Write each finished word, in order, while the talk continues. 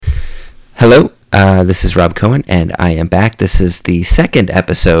Hello, this is Rob Cohen, and I am back. This is the second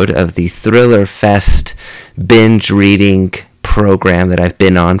episode of the Thriller Fest binge reading program that I've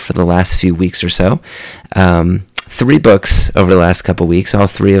been on for the last few weeks or so. 3 books over the last couple weeks. All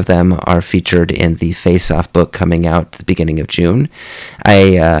 3 of them are featured in the Face Off book coming out at the beginning of June.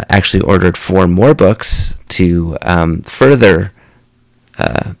 I actually ordered 4 more books to further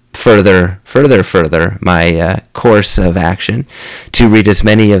my course of action to read as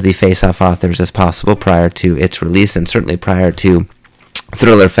many of the Face Off authors as possible prior to its release, and certainly prior to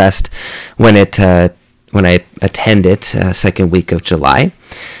Thriller Fest when I attend it second week of July.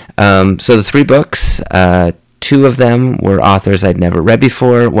 So the 3 books, 2 of them were authors I'd never read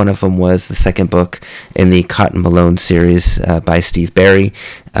before. One of them was the second book in the Cotton Malone series by Steve Berry.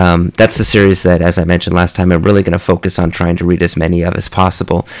 That's the series that, as I mentioned last time, I'm really going to focus on trying to read as many of as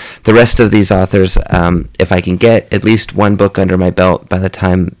possible. The rest of these authors, if I can get at least 1 book under my belt by the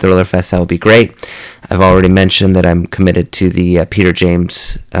time Thriller Fest, that will be great. I've already mentioned that I'm committed to the Peter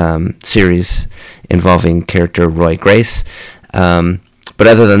James series involving character Roy Grace. But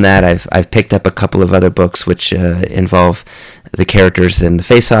other than that, I've picked up a couple of other books which involve the characters in the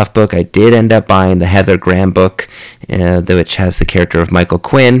Face Off book. I did end up buying the Heather Graham book, which has the character of Michael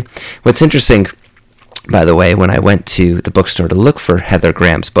Quinn. What's interesting, by the way, when I went to the bookstore to look for Heather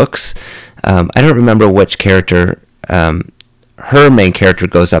Graham's books, I don't remember which character her main character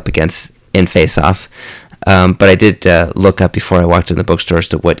goes up against in Face Off. But I did look up before I walked in the bookstore as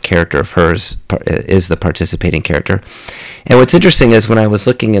to what character of hers is the participating character. And what's interesting is when I was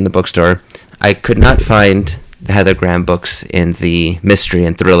looking in the bookstore, I could not find the Heather Graham books in the mystery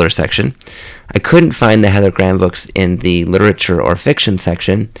and thriller section. I couldn't find the Heather Graham books in the literature or fiction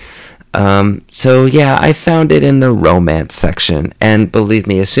section. So yeah, I found it in the romance section. And believe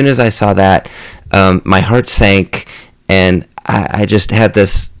me, as soon as I saw that, my heart sank, and I just had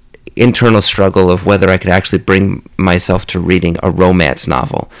this internal struggle of whether I could actually bring myself to reading a romance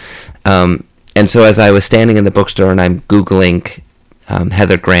novel. And so as I was standing in the bookstore and I'm Googling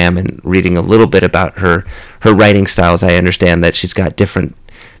Heather Graham and reading a little bit about her writing styles, I understand that she's got different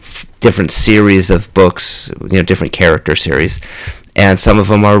series of books, different character series. And some of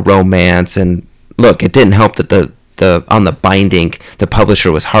them are romance. And look, it didn't help that the on the binding, the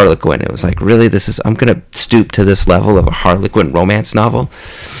publisher was Harlequin. It was like, really, I'm going to stoop to this level of a Harlequin romance novel?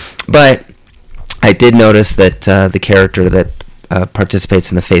 But I did notice that the character that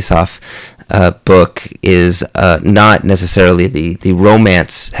participates in the Face Off book is not necessarily the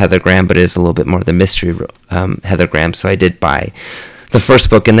romance Heather Graham, but is a little bit more the mystery Heather Graham. So I did buy the first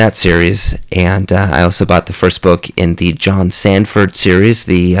book in that series, and I also bought the first book in the John Sanford series,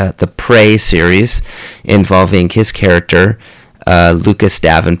 the Prey series, involving his character Lucas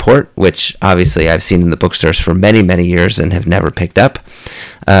Davenport, which obviously I've seen in the bookstores for many, many years and have never picked up.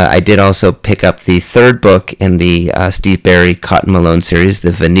 I did also pick up the third book in the Steve Berry Cotton Malone series,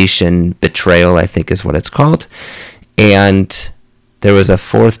 the Venetian Betrayal, I think is what it's called. And there was a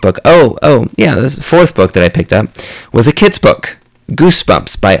 4th book. The 4th book that I picked up was a kid's book,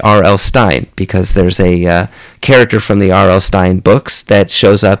 Goosebumps by R.L. Stine, because there's a character from the R.L. Stine books that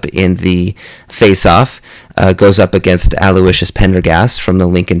shows up in the Face Off, goes up against Aloysius Pendergast from the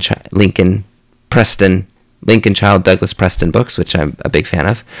Lincoln Child Douglas Preston books, which I'm a big fan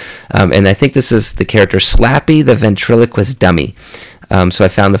of. And I think this is the character Slappy the Ventriloquist Dummy. So I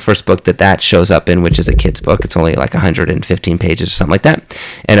found the first book that shows up in, which is a kid's book. It's only like 115 pages or something like that.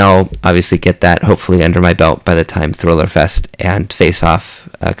 And I'll obviously get that hopefully under my belt by the time Thriller Fest and Face Off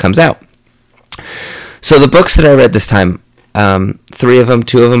comes out. So the books that I read this time, 3 of them,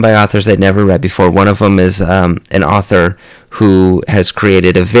 2 of them by authors I'd never read before. One of them is an author who has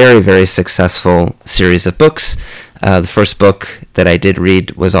created a very, very successful series of books. The first book that I did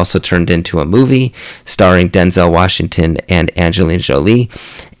read was also turned into a movie starring Denzel Washington and Angelina Jolie.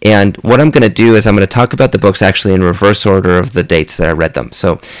 And what I'm going to do is I'm going to talk about the books actually in reverse order of the dates that I read them.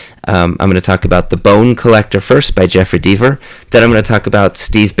 So I'm going to talk about The Bone Collector first by Jeffrey Deaver. Then I'm going to talk about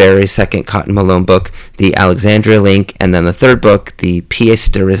Steve Berry's second Cotton Malone book, The Alexandria Link, and then the third book, The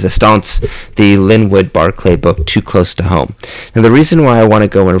Pièce de Résistance, the Linwood Barclay book, Too Close to Home. Now the reason why I want to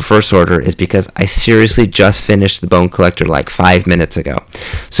go in reverse order is because I seriously just finished The Bone Collector like 5 minutes ago.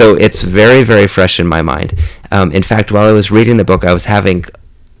 So it's very, very fresh in my mind. In fact, while I was reading the book, I was having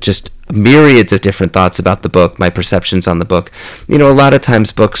just myriads of different thoughts about the book, my perceptions on the book. A lot of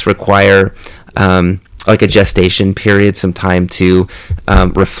times books require like a gestation period, some time to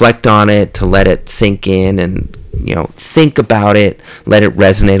reflect on it, to let it sink in and think about it, let it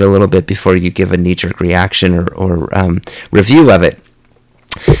resonate a little bit before you give a knee-jerk reaction or review of it.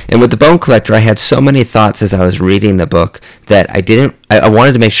 And with The Bone Collector, I had so many thoughts as I was reading the book that I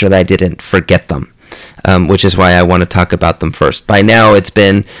wanted to make sure that I didn't forget them. Which is why I want to talk about them first. By now, it's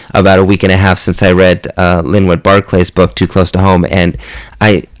been about a week and a half since I read Linwood Barclay's book, Too Close to Home, and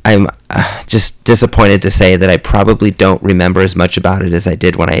I'm just disappointed to say that I probably don't remember as much about it as I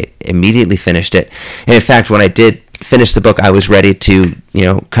did when I immediately finished it. And in fact, when I did finish the book, I was ready to,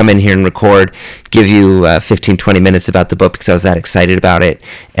 come in here and record, give you 15, 20 minutes about the book because I was that excited about it.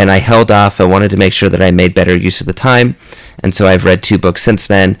 And I held off. I wanted to make sure that I made better use of the time. And so I've read 2 books since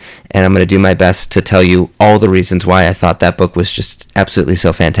then, and I'm going to do my best to tell you all the reasons why I thought that book was just absolutely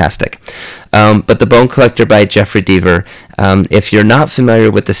so fantastic. But The Bone Collector by Jeffrey Deaver, if you're not familiar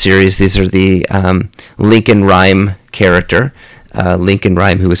with the series, these are the Lincoln Rhyme character. Lincoln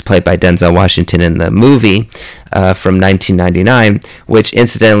Rhyme, who was played by Denzel Washington in the movie from 1999, which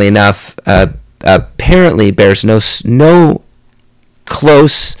incidentally enough apparently bears no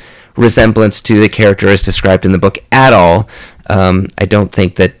close resemblance to the character as described in the book at all. I don't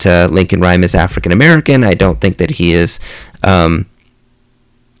think that Lincoln Rhyme is African American. I don't think that he is, African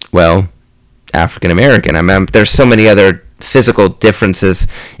American. There's so many other physical differences,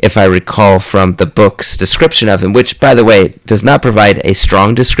 if I recall, from the book's description of him, which, by the way, does not provide a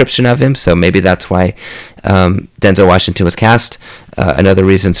strong description of him, so maybe that's why Denzel Washington was cast. Another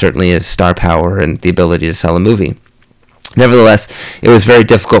reason certainly is star power and the ability to sell a movie. Nevertheless, it was very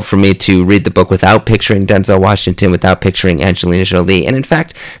difficult for me to read the book without picturing Denzel Washington, without picturing Angelina Jolie, and in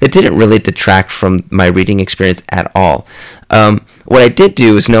fact, it didn't really detract from my reading experience at all. What I did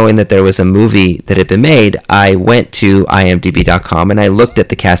do is, knowing that there was a movie that had been made, I went to imdb.com and I looked at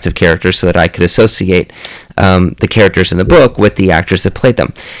the cast of characters so that I could associate the characters in the book with the actors that played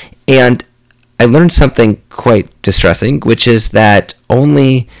them. And I learned something quite distressing, which is that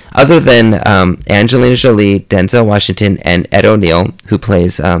other than Angelina Jolie, Denzel Washington, and Ed O'Neill, who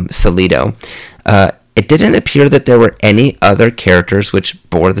plays Salido, it didn't appear that there were any other characters which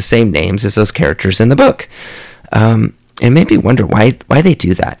bore the same names as those characters in the book. It made me wonder why they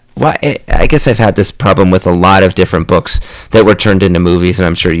do that. Why? I guess I've had this problem with a lot of different books that were turned into movies, and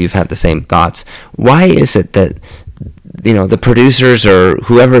I'm sure you've had the same thoughts. Why is it that the producers or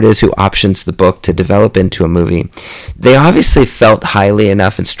whoever it is who options the book to develop into a movie, they obviously felt highly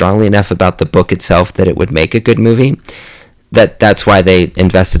enough and strongly enough about the book itself that it would make a good movie, that's why they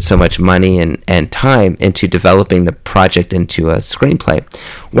invested so much money and time into developing the project into a screenplay.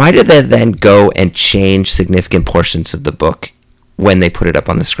 Why did they then go and change significant portions of the book when they put it up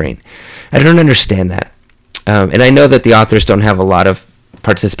on the screen? I don't understand that. And I know that the authors don't have a lot of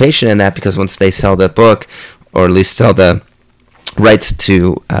participation in that, because once they sell the book, or at least sell the rights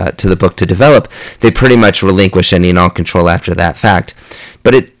to the book to develop, they pretty much relinquish any and all control after that fact.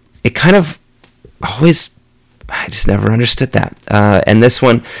 But it kind of always, I just never understood that. And this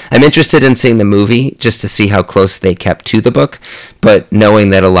one, I'm interested in seeing the movie just to see how close they kept to the book. But knowing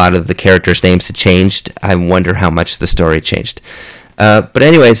that a lot of the characters' names had changed, I wonder how much the story changed. But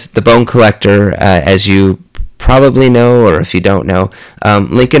anyways, The Bone Collector, as you probably know, or if you don't know,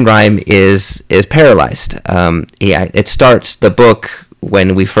 Lincoln Rhyme is paralyzed. It starts the book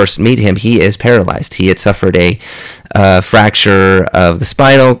when we first meet him. He is paralyzed. He had suffered a fracture of the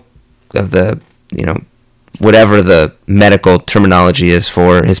spinal, of the whatever the medical terminology is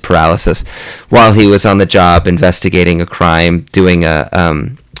for his paralysis, while he was on the job investigating a crime, doing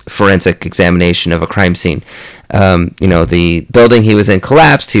a forensic examination of a crime scene. The building he was in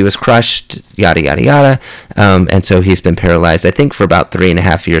collapsed, he was crushed, yada, yada, yada. And so he's been paralyzed, I think, for about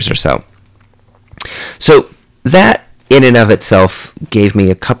 3.5 years or so. So that in and of itself gave me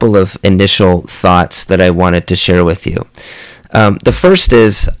a couple of initial thoughts that I wanted to share with you. The first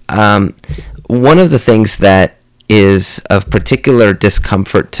is, one of the things that is of particular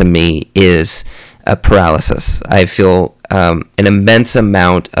discomfort to me is paralysis. I feel an immense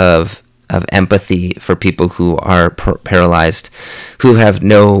amount of empathy for people who are paralyzed, who have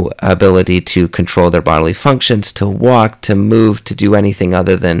no ability to control their bodily functions, to walk, to move, to do anything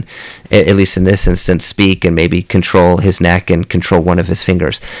other than, at least in this instance, speak and maybe control his neck and control one of his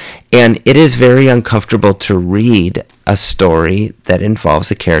fingers. And it is very uncomfortable to read a story that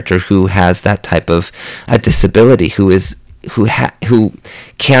involves a character who has that type of a disability, who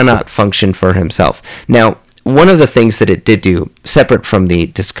cannot function for himself. Now, one of the things that it did do, separate from the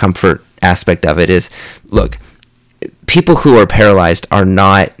discomfort aspect of it, is, look, people who are paralyzed are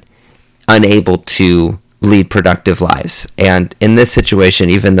not unable to lead productive lives. And in this situation,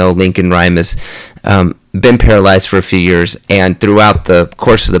 even though Lincoln Rhyme has been paralyzed for a few years, and throughout the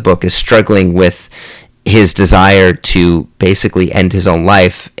course of the book is struggling with his desire to basically end his own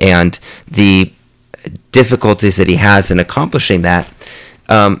life and the difficulties that he has in accomplishing that,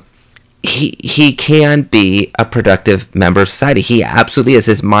 he can be a productive member of society. He absolutely is.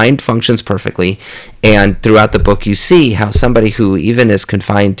 His mind functions perfectly, and throughout the book you see how somebody who even is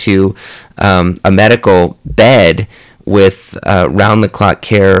confined to a medical bed with round-the-clock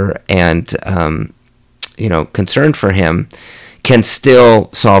care and concern for him can still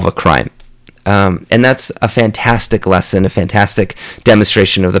solve a crime. And that's a fantastic lesson, a fantastic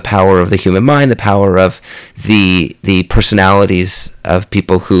demonstration of the power of the human mind, the power of the personalities of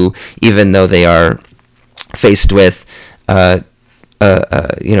people who, even though they are faced with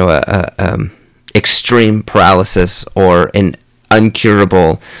extreme paralysis or an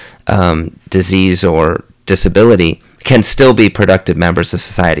uncurable disease or disability, can still be productive members of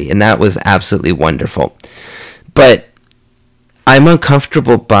society. And that was absolutely wonderful. But I'm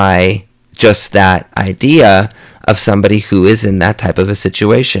uncomfortable by just that idea of somebody who is in that type of a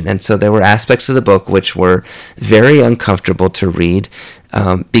situation. And so there were aspects of the book which were very uncomfortable to read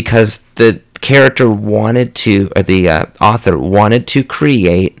because the character wanted to, or the author wanted to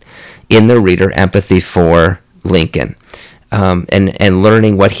create in the reader empathy for Lincoln and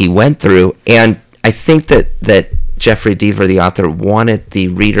learning what he went through. And I think that Jeffrey Deaver, the author, wanted the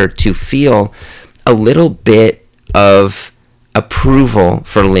reader to feel a little bit of approval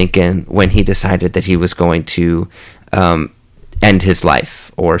for Lincoln when he decided that he was going to end his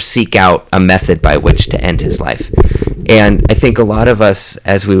life or seek out a method by which to end his life. And I think a lot of us,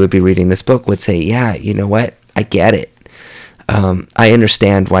 as we would be reading this book, would say, yeah, you know what? I get it. I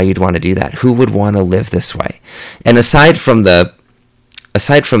understand why you'd want to do that. Who would want to live this way? And aside from the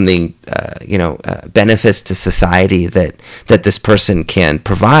benefits to society that this person can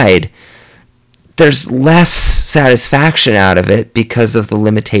provide, there's less satisfaction out of it because of the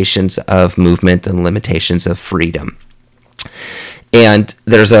limitations of movement and limitations of freedom. And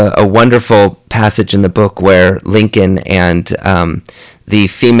there's a wonderful passage in the book where Lincoln and the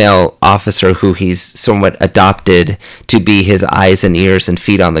female officer who he's somewhat adopted to be his eyes and ears and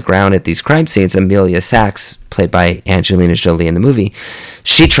feet on the ground at these crime scenes, Amelia Sachs, played by Angelina Jolie in the movie,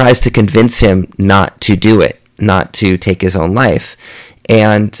 she tries to convince him not to do it, not to take his own life.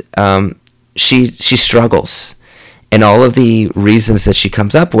 And she struggles. And all of the reasons that she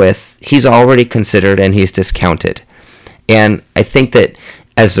comes up with, he's already considered and he's discounted. And I think that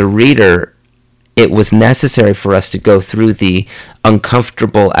as a reader, it was necessary for us to go through the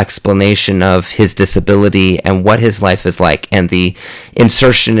uncomfortable explanation of his disability and what his life is like, and the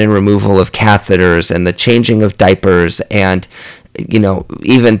insertion and removal of catheters and the changing of diapers, and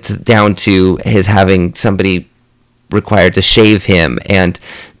even down to his having somebody required to shave him. And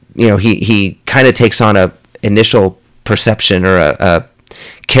he kind of takes on a initial perception or a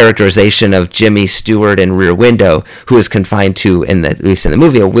characterization of Jimmy Stewart in Rear Window, who is confined to, at least in the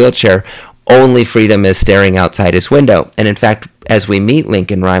movie, a wheelchair. Only freedom is staring outside his window. And in fact, as we meet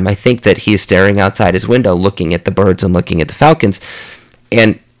Lincoln Rhyme, I think that he's staring outside his window, looking at the birds and looking at the falcons.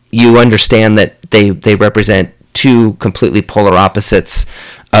 And you understand that they represent two completely polar opposites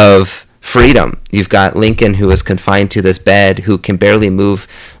of freedom. You've got Lincoln, who is confined to this bed, who can barely move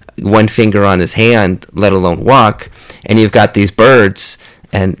one finger on his hand, let alone walk. And you've got these birds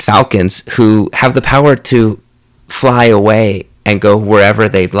and falcons who have the power to fly away and go wherever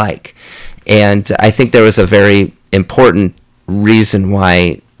they'd like. And I think there was a very important reason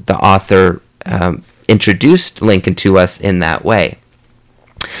why the author introduced Lincoln to us in that way.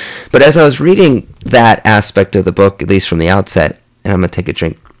 But as I was reading that aspect of the book, at least from the outset, and I'm going to take a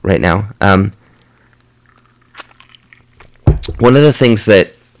drink right now, one of the things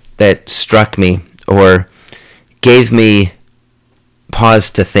that struck me or gave me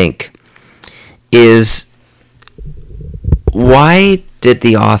pause to think is, why did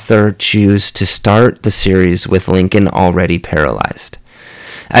the author choose to start the series with Lincoln already paralyzed?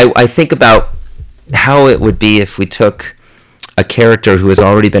 I think about how it would be if we took a character who has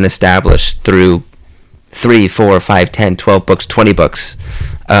already been established through 3, 4, 5, 10, 12 books, 20 books,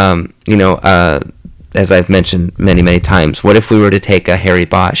 as I've mentioned many, many times. What if we were to take a Harry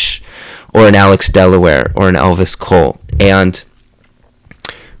Bosch or an Alex Delaware or an Elvis Cole, and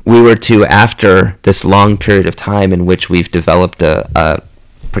we were to, after this long period of time in which we've developed a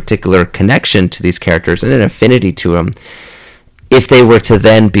particular connection to these characters and an affinity to them, if they were to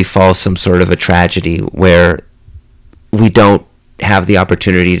then befall some sort of a tragedy where we don't have the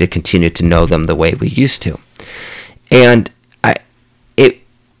opportunity to continue to know them the way we used to. And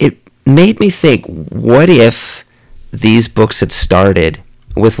it made me think, what if these books had started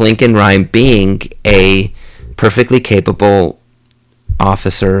with Lincoln Rhyme being a perfectly capable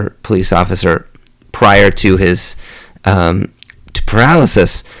police officer prior to his to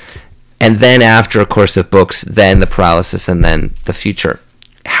paralysis, and then after a course of books, then the paralysis, and then the future.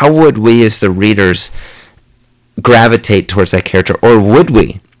 how would we as the readers gravitate towards that character? Or would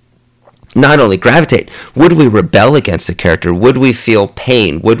we not only gravitate, would we rebel against the character? Would we feel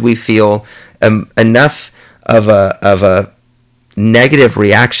pain? Would we feel enough of a negative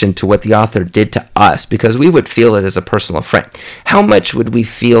reaction to what the author did to us, because we would feel it as a personal affront? How much would we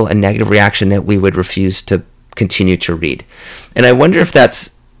feel a negative reaction that we would refuse to continue to read? And I wonder if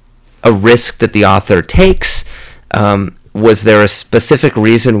that's a risk that the author takes. Was there a specific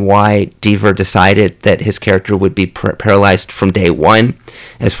reason why Deaver decided that his character would be paralyzed from day one,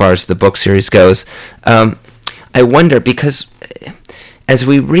 as far as the book series goes? I wonder, because as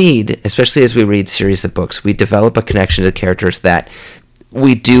we read, especially as we read series of books, we develop a connection to the characters that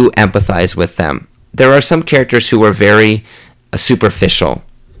we do empathize with them. There are some characters who are very superficial.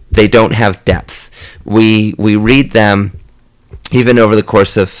 They don't have depth. We read them even over the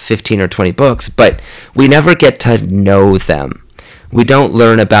course of 15 or 20 books, but we never get to know them. We don't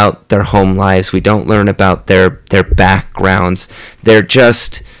learn about their home lives. We don't learn about their backgrounds. They're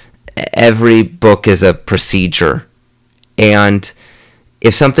just, every book is a procedure. And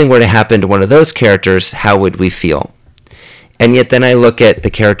if something were to happen to one of those characters, how would we feel? And yet then I look at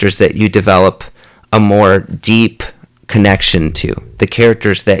the characters that you develop a more deep connection to, the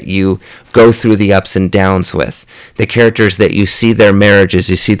characters that you go through the ups and downs with, the characters that you see their marriages,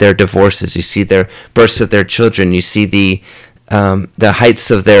 you see their divorces, you see their births of their children, you see the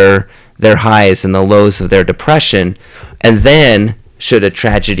heights of their highs and the lows of their depression. And then, should a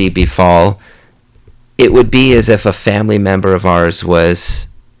tragedy befall, it would be as if a family member of ours was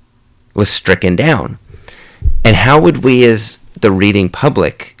stricken down. And how would we, as the reading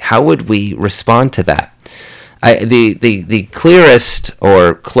public, how would we respond to that? The clearest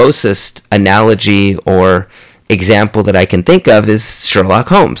or closest analogy or example that I can think of is Sherlock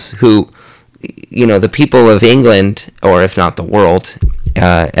Holmes, who, the people of England, or if not the world,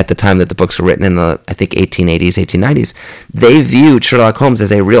 at the time that the books were written in the, I think, 1880s, 1890s, they viewed Sherlock Holmes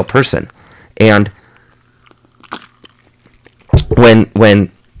as a real person. And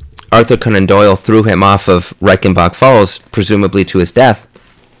when Arthur Conan Doyle threw him off of Reichenbach Falls, presumably to his death,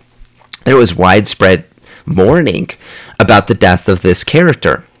 there was widespread mourning about the death of this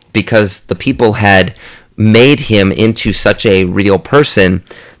character, because the people had made him into such a real person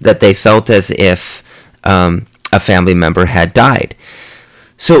that they felt as if a family member had died.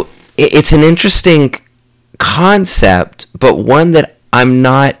 So it's an interesting concept, but one that I'm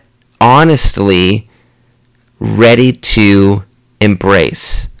not honestly ready to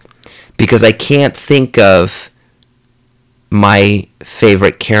embrace, because I can't think of my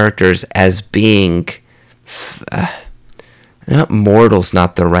favorite characters as being not mortal's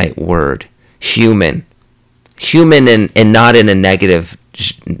not the right word, human and not in a negative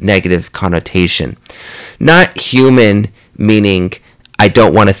connotation. Not human meaning I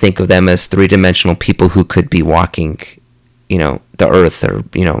don't want to think of them as three-dimensional people who could be walking, the earth, or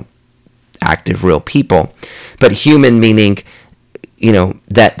active real people, but human meaning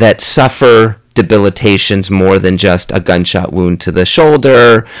that suffer debilitations more than just a gunshot wound to the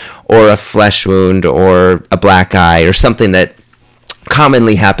shoulder, or a flesh wound, or a black eye, or something that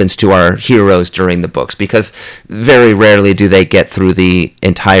commonly happens to our heroes during the books, because very rarely do they get through the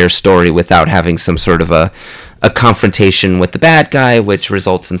entire story without having some sort of a confrontation with the bad guy, which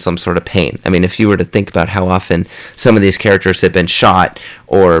results in some sort of pain. I mean, if you were to think about how often some of these characters have been shot,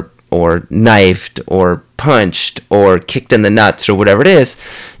 or knifed, or punched, or kicked in the nuts, or whatever it is,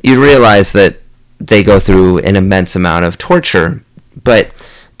 you realize that they go through an immense amount of torture. But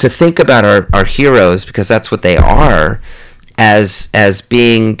to think about our heroes, because that's what they are, as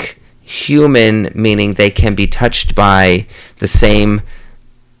being human, meaning they can be touched by the same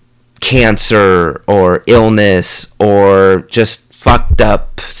cancer or illness or just fucked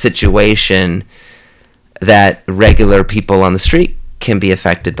up situation that regular people on the street can be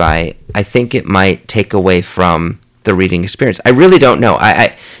affected by, I think it might take away from the reading experience. I really don't know.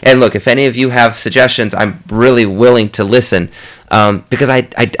 And look, if any of you have suggestions, I'm really willing to listen, because I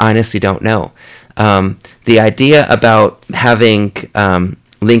honestly don't know. The idea about having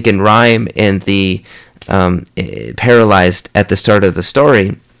Lincoln Rhyme in the paralyzed at the start of the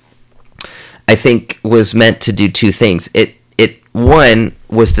story, I think was meant to do two things. It one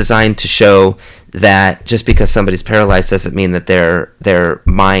was designed to show that just because somebody's paralyzed doesn't mean that their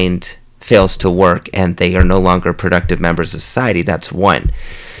mind fails to work and they are no longer productive members of society. That's one.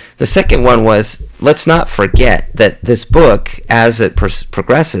 The second one was, let's not forget that this book, as it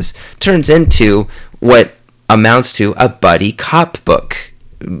progresses, turns into what amounts to a buddy cop book.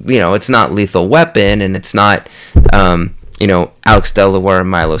 It's not Lethal Weapon, and it's not Alex Delaware and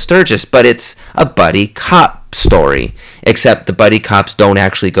Milo Sturgis, but it's a buddy cop story, except the buddy cops don't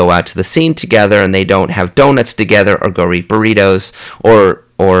actually go out to the scene together, and they don't have donuts together or go eat burritos or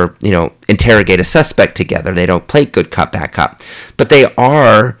interrogate a suspect together. They don't play good cop, bad cop, but they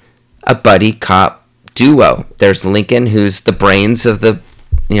are a buddy cop duo. There's Lincoln, who's the brains of the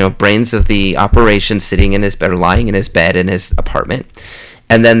operation, sitting in his bed or lying in his bed in his apartment.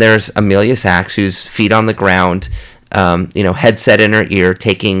 And then there's Amelia Sachs, who's feet on the ground, headset in her ear,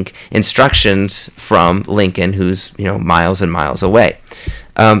 taking instructions from Lincoln, who's, miles and miles away.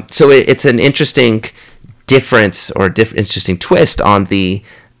 So it's an interesting difference or interesting twist on the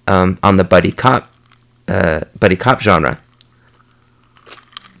buddy cop genre.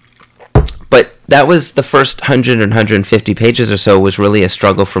 But that was the first 100 and 150 pages or so was really a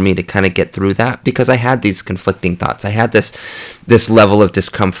struggle for me to kind of get through that, because I had these conflicting thoughts. I had this level of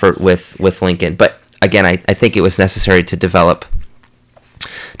discomfort with Lincoln. But again, I think it was necessary to develop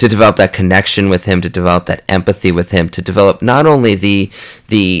that connection with him, to develop that empathy with him, to develop not only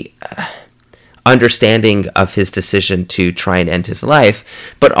the understanding of his decision to try and end his life,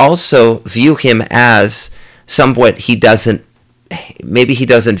 but also view him as somewhat he doesn't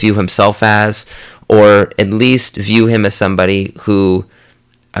view himself as, or at least view him as somebody who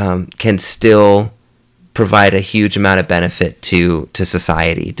can still provide a huge amount of benefit to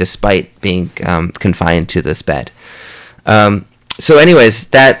society despite being confined to this bed. So anyways,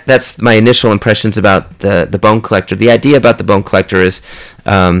 that's my initial impressions about the Bone Collector. The idea about the Bone Collector is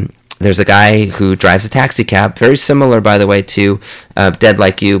there's a guy who drives a taxi cab, very similar, by the way, to Dead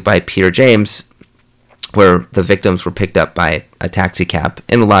Like You by Peter James, where the victims were picked up by a taxi cab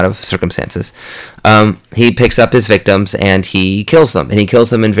in a lot of circumstances. He picks up his victims and he kills them, and he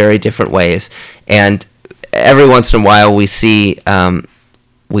kills them in very different ways. And every once in a while we get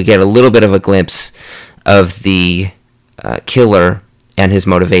a little bit of a glimpse of the killer and his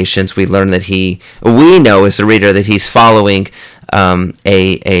motivations. We learn that we know as the reader that he's following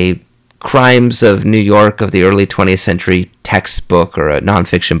a Crimes of New York of the early 20th century textbook or a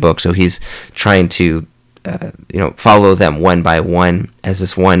nonfiction book. So he's trying to follow them one by one. As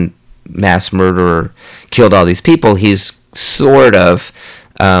this one mass murderer killed all these people, he's sort of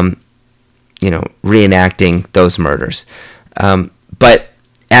reenacting those murders. But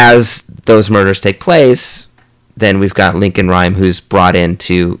as those murders take place, then we've got Lincoln Rhyme, who's brought in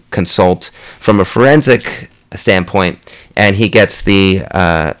to consult from a forensic standpoint, and he gets the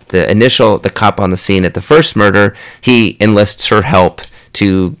cop on the scene at the first murder. He enlists her help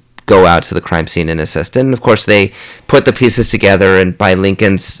to go out to the crime scene and assist. And of course, they put the pieces together, and by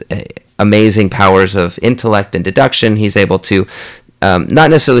Lincoln's amazing powers of intellect and deduction, he's able to not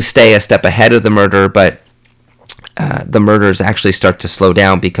necessarily stay a step ahead of the murderer, but the murders actually start to slow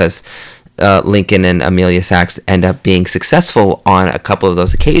down because Lincoln and Amelia Sachs end up being successful on a couple of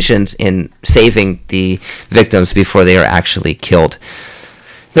those occasions in saving the victims before they are actually killed.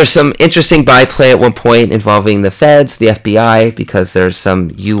 There's some interesting byplay at one point involving the feds, the FBI, because there's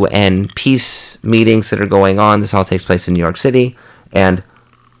some UN peace meetings that are going on. This all takes place in New York City, and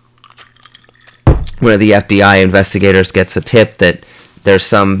one of the FBI investigators gets a tip that there's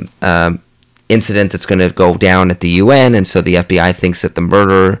some incident that's going to go down at the UN, and so the FBI thinks that the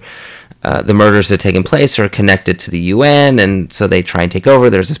murders that have taken place are connected to the UN, and so they try and take over.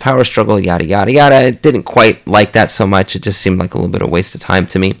 There's this power struggle, yada, yada, yada. I didn't quite like that so much. It just seemed like a little bit of waste of time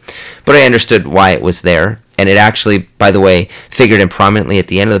to me. But I understood why it was there, and it actually, by the way, figured in prominently at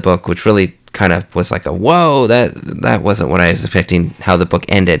the end of the book, which really kind of was like a, whoa, that wasn't what I was expecting, how the book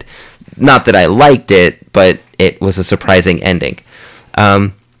ended. Not that I liked it, but it was a surprising ending.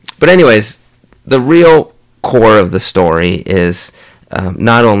 But anyways, the real core of the story is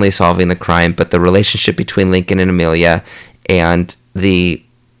not only solving the crime, but the relationship between Lincoln and Amelia, and the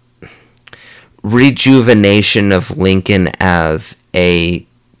rejuvenation of Lincoln as a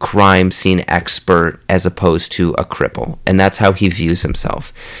crime scene expert as opposed to a cripple. And that's how he views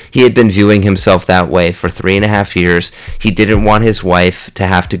himself. He had been viewing himself that way for 3.5 years. He didn't want his wife to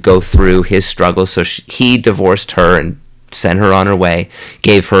have to go through his struggles, so he divorced her and sent her on her way,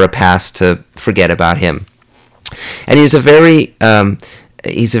 gave her a pass to forget about him. And he's a very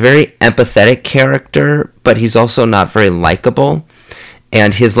empathetic character, but he's also not very likable.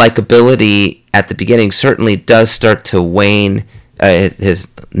 And his likability at the beginning certainly does start to wane. His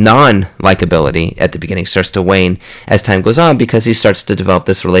non-likability at the beginning starts to wane as time goes on, because he starts to develop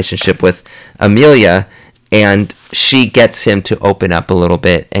this relationship with Amelia, and she gets him to open up a little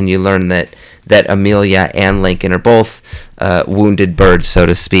bit, and you learn that Amelia and Lincoln are both wounded birds, so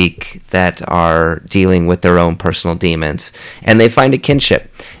to speak, that are dealing with their own personal demons, and they find a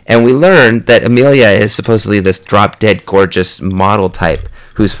kinship. And we learn that Amelia is supposedly this drop-dead gorgeous model type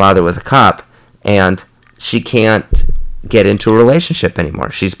whose father was a cop, and she can't get into a relationship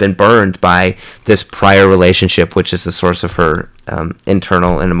anymore. She's been burned by this prior relationship, which is the source of her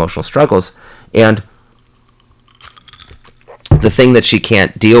internal and emotional struggles. And the thing that she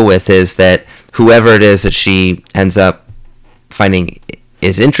can't deal with is that whoever it is that she ends up finding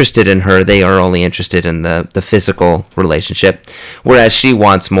is interested in her, they are only interested in the physical relationship, whereas she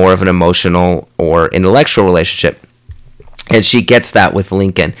wants more of an emotional or intellectual relationship. And she gets that with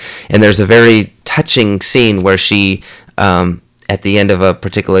Lincoln. And there's a very touching scene where she, at the end of a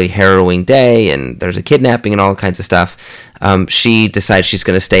particularly harrowing day, and there's a kidnapping and all kinds of stuff, she decides she's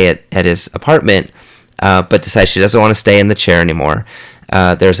going to stay at his apartment, but decides she doesn't want to stay in the chair anymore.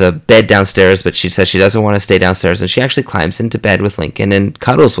 There's a bed downstairs, but she says she doesn't want to stay downstairs, and she actually climbs into bed with Lincoln and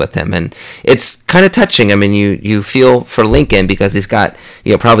cuddles with him, and it's kind of touching. I mean, you feel for Lincoln because he's got,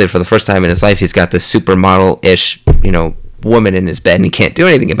 probably for the first time in his life, he's got this supermodel-ish, woman in his bed, and he can't do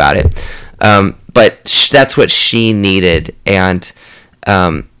anything about it. But that's what she needed, and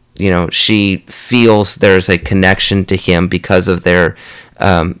she feels there's a connection to him because of their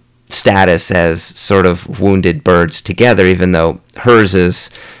status as sort of wounded birds together, even though hers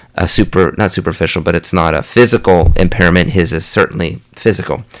is not superficial, but it's not a physical impairment. His is certainly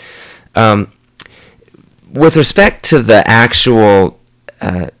physical. With respect to the actual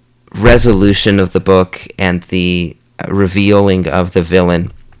resolution of the book and the revealing of the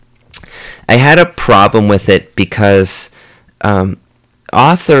villain, I had a problem with it because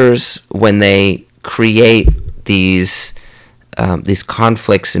authors, when they create these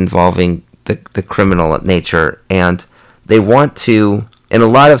conflicts involving the criminal nature, and they want to, in a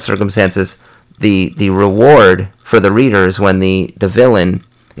lot of circumstances, the reward for the reader is when the villain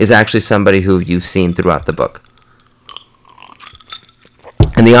is actually somebody who you've seen throughout the book.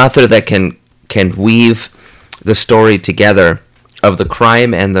 And the author that can weave the story together of the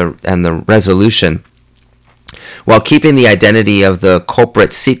crime and the resolution, while keeping the identity of the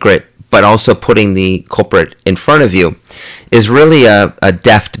culprit secret, but also putting the culprit in front of you, is really a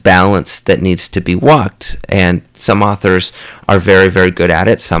deft balance that needs to be walked. And some authors are very, very good at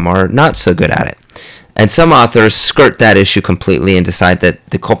it. Some are not so good at it. And some authors skirt that issue completely and decide that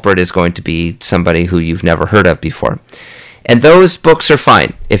the culprit is going to be somebody who you've never heard of before. And those books are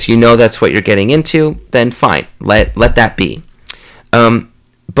fine. If you know that's what you're getting into, then fine. Let that be.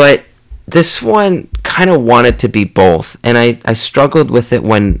 But this one kind of wanted to be both, and I struggled with it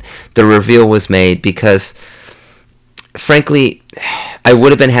when the reveal was made because, frankly, I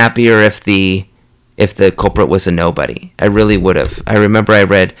would have been happier if the culprit was a nobody. I really would have. I remember I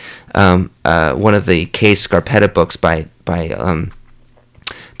read one of the Kay Scarpetta books by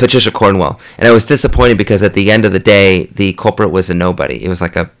Patricia Cornwell, and I was disappointed because at the end of the day, the culprit was a nobody. It was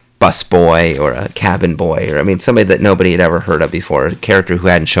like a bus boy or a cabin boy, or somebody that nobody had ever heard of before, a character who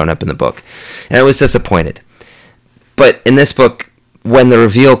hadn't shown up in the book, and I was disappointed. But in this book, when the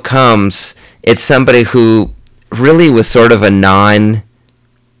reveal comes, it's somebody who really was sort of a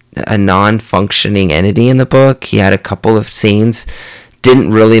non-functioning entity in the book. He had a couple of scenes,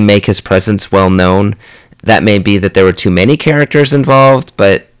 didn't really make his presence well known. That may be that there were too many characters involved,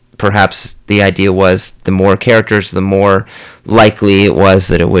 but perhaps the idea was the more characters, the more likely it was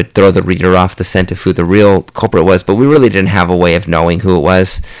that it would throw the reader off the scent of who the real culprit was, but we really didn't have a way of knowing who it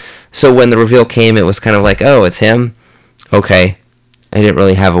was. So when the reveal came, it was kind of like, oh, it's him? Okay. I didn't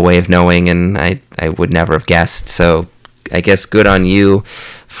really have a way of knowing, and I would never have guessed, so I guess good on you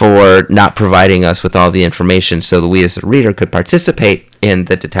for not providing us with all the information so that we as a reader could participate in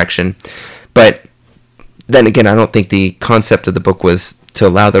the detection. But then again, I don't think the concept of the book was to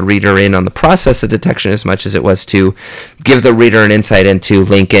allow the reader in on the process of detection as much as it was to give the reader an insight into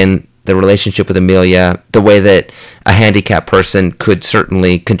Lincoln, the relationship with Amelia, the way that a handicapped person could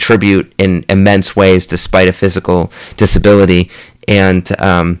certainly contribute in immense ways despite a physical disability. And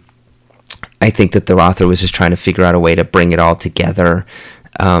I think that the author was just trying to figure out a way to bring it all together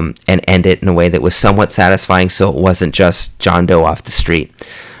and end it in a way that was somewhat satisfying, so it wasn't just John Doe off the street.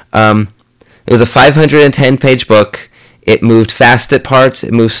 It was a 510-page book. It moved fast at parts.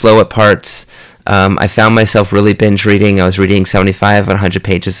 It moved slow at parts. I found myself really binge reading. I was reading 75 and 100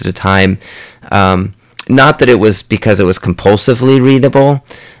 pages at a time. Not that it was because it was compulsively readable,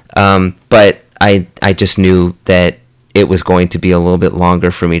 but I just knew that it was going to be a little bit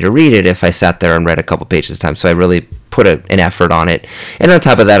longer for me to read it if I sat there and read a couple pages at a time. So I really put an effort on it. And on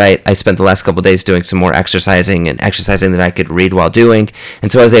top of that, I spent the last couple of days doing some more exercising that I could read while doing.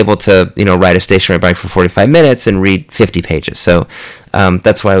 And so I was able to, ride a stationary bike for 45 minutes and read 50 pages. So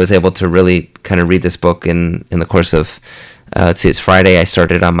that's why I was able to really kind of read this book in the course of, it's Friday. I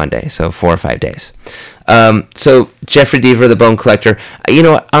started on Monday, so 4 or 5 days. So Jeffrey Deaver, The Bone Collector,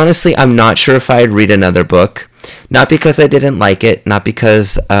 honestly, I'm not sure if I'd read another book. Not because I didn't like it, not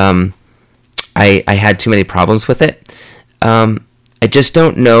because I had too many problems with it. I just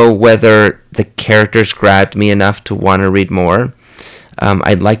don't know whether the characters grabbed me enough to want to read more.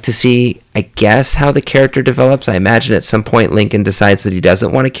 I'd like to see, I guess, how the character develops. I imagine at some point Lincoln decides that he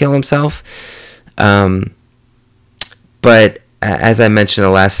doesn't want to kill himself. But as I mentioned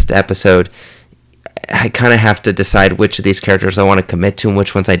in the last episode, I kind of have to decide which of these characters I want to commit to and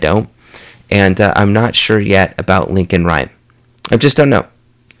which ones I don't. And I'm not sure yet about Lincoln Rhyme. I just don't know.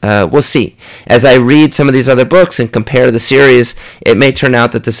 We'll see. As I read some of these other books and compare the series, it may turn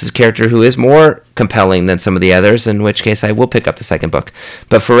out that this is a character who is more compelling than some of the others, in which case I will pick up the second book.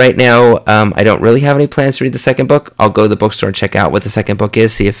 But for right now, I don't really have any plans to read the second book. I'll go to the bookstore and check out what the second book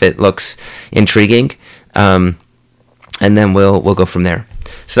is, see if it looks intriguing, and then we'll go from there.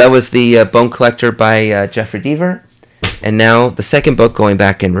 So that was The Bone Collector by Jeffrey Deaver. And now the second book, going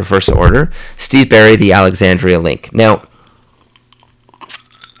back in reverse order, Steve Berry, The Alexandria Link. Now,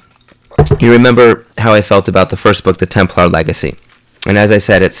 you remember how I felt about the first book, The Templar Legacy. And as I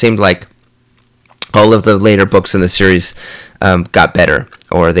said, it seemed like all of the later books in the series got better.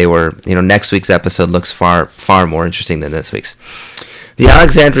 Or they were, next week's episode looks far, far more interesting than this week's. The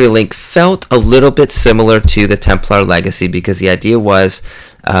Alexandria Link felt a little bit similar to The Templar Legacy because the idea was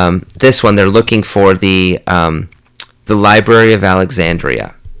this one, they're looking for the Library of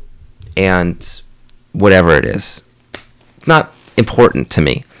Alexandria and whatever it is. Not important to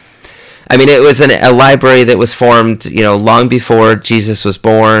me. I mean, it was a library that was formed, long before Jesus was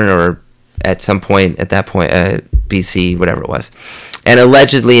born or at some point, at that point, BC, whatever it was. And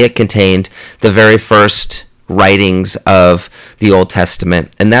allegedly it contained the very first writings of the Old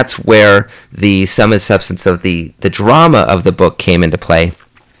Testament. And that's where the sum and substance of the drama of the book came into play.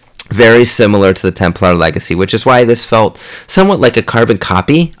 Very similar to the Templar Legacy, which is why this felt somewhat like a carbon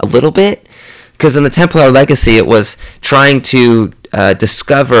copy, a little bit. Because in the Templar Legacy, it was trying to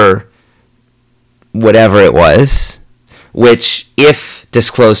discover whatever it was, which, if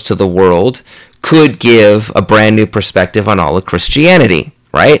disclosed to the world, could give a brand new perspective on all of Christianity,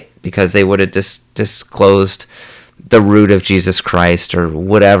 right? Because they would have disclosed the root of Jesus Christ or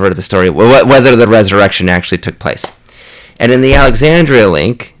whatever the story, whether the resurrection actually took place. And in the Alexandria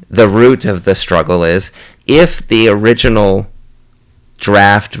Link, the root of the struggle is, if the original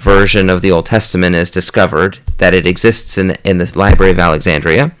draft version of the Old Testament is discovered, that it exists in this Library of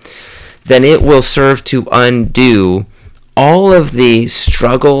Alexandria, then it will serve to undo all of the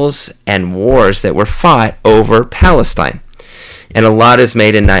struggles and wars that were fought over Palestine. And a lot is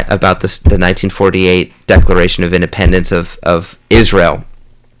made about the 1948 Declaration of Independence of Israel.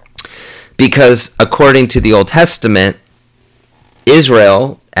 Because according to the Old Testament,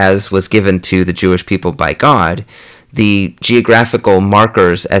 Israel, as was given to the Jewish people by God, the geographical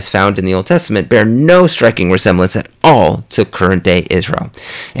markers as found in the Old Testament bear no striking resemblance at all to current-day Israel.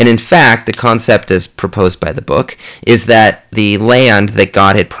 And in fact, the concept as proposed by the book is that the land that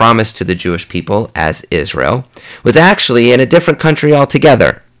God had promised to the Jewish people as Israel was actually in a different country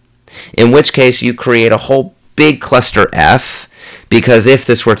altogether, in which case you create a whole big cluster F, because if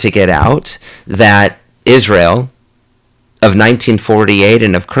this were to get out, that Israel of 1948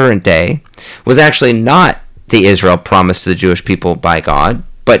 and of current day was actually not the Israel promised to the Jewish people by God,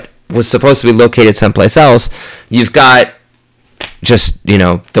 but was supposed to be located someplace else, you've got just,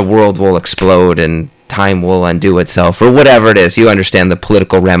 the world will explode and time will undo itself, or whatever it is. You understand the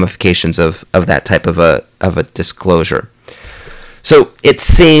political ramifications of that type of a disclosure. So it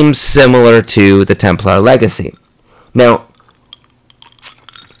seems similar to the Templar Legacy. Now,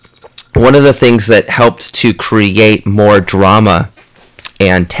 one of the things that helped to create more drama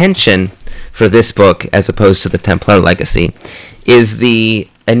and tension for this book, as opposed to the Templar Legacy, is the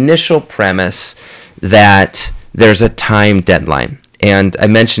initial premise that there's a time deadline. And I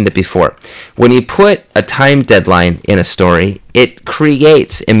mentioned it before. When you put a time deadline in a story, it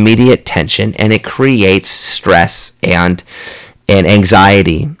creates immediate tension and it creates stress and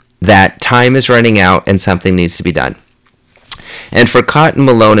anxiety that time is running out and something needs to be done. And for Cotton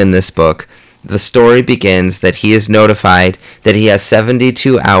Malone in this book, the story begins that he is notified that he has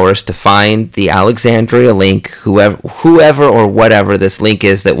 72 hours to find the Alexandria link, whoever or whatever this link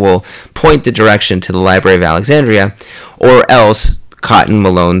is that will point the direction to the Library of Alexandria, or else Cotton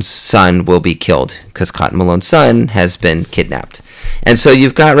Malone's son will be killed, because Cotton Malone's son has been kidnapped. And so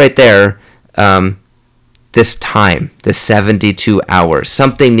you've got right there this time, the 72 hours.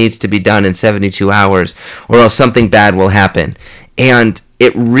 Something needs to be done in 72 hours, or else something bad will happen. And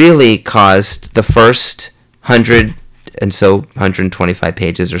it really caused the first 125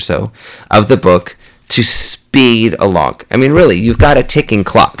 pages or so of the book to speed along. I mean, really, you've got a ticking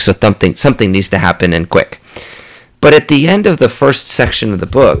clock, so something needs to happen, and quick. But at the end of the first section of the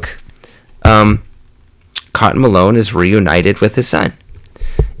book, Cotton Malone is reunited with his son.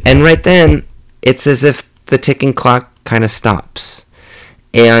 And right then, it's as if the ticking clock kind of stops.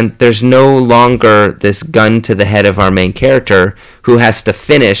 And there's no longer this gun to the head of our main character who has to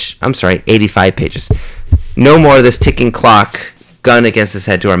finish, 85 pages. No more of this ticking clock, gun against his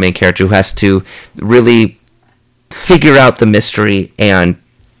head to our main character who has to really figure out the mystery and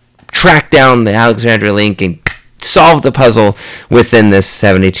track down the Alexandria link and solve the puzzle within this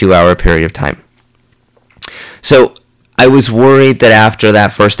 72-hour period of time. So I was worried that after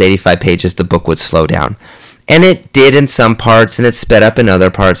that first 85 pages, the book would slow down. And it did in some parts, and it sped up in other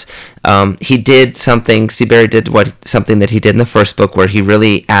parts. He did something, Seabury did something that he did in the first book, where he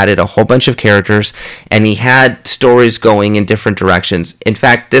really added a whole bunch of characters, and he had stories going in different directions. In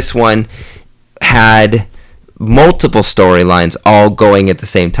fact, this one had multiple storylines all going at the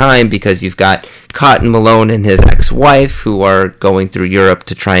same time, because you've got Cotton Malone and his ex-wife who are going through Europe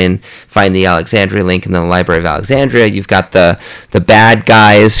to try and find the Alexandria link in the Library of Alexandria. You've got the bad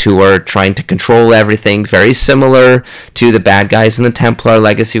guys who are trying to control everything, very similar to the bad guys in the Templar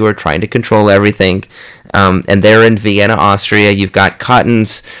Legacy who are trying to control everything. And they're in Vienna, Austria. You've got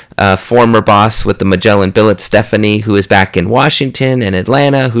Cotton's former boss with the Magellan billet, Stephanie, who is back in Washington and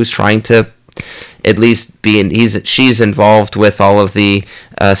Atlanta, who's trying to at least she's involved with all of the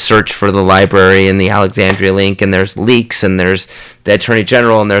search for the library and the Alexandria link, and there's leaks, and there's the Attorney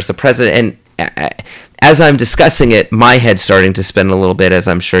General, and there's the President. And as I'm discussing it, my head's starting to spin a little bit, as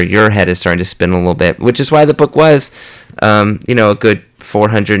I'm sure your head is starting to spin a little bit, which is why the book was, a good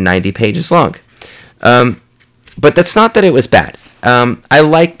 490 pages long. But that's not that it was bad. I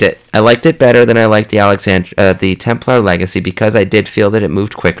liked it. I liked it better than I liked the Templar Legacy, because I did feel that it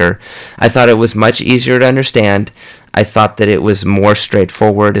moved quicker. I thought it was much easier to understand. I thought that it was more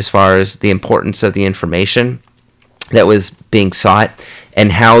straightforward as far as the importance of the information that was being sought,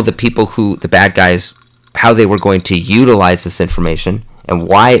 and how the bad guys, how they were going to utilize this information, and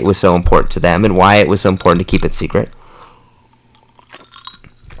why it was so important to them, and why it was so important to keep it secret.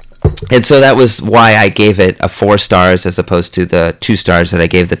 And so that was why I gave it a 4 stars as opposed to the 2 stars that I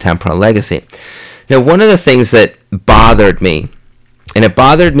gave the Templar Legacy. Now, one of the things that bothered me, and it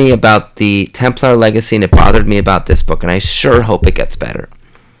bothered me about the Templar Legacy, and it bothered me about this book, and I sure hope it gets better,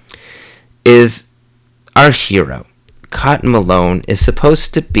 is our hero, Cotton Malone, is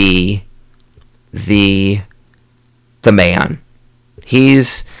supposed to be the man.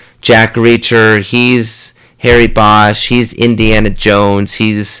 He's Jack Reacher, he's Harry Bosch, he's Indiana Jones,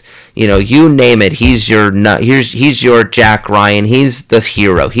 he's, you name it, he's your Jack Ryan, he's the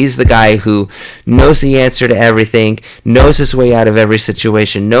hero, he's the guy who knows the answer to everything, knows his way out of every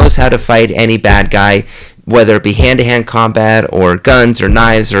situation, knows how to fight any bad guy, whether it be hand-to-hand combat, or guns, or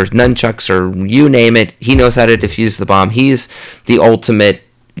knives, or nunchucks, or you name it, he knows how to defuse the bomb. He's the ultimate,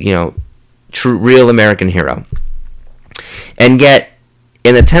 true, real American hero. And yet,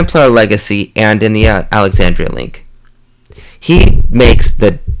 in the Templar Legacy and in the Alexandria link, he makes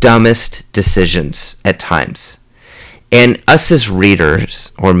the dumbest decisions at times. And us as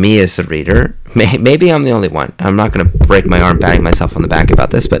readers, or me as a reader, maybe I'm the only one. I'm not going to break my arm patting myself on the back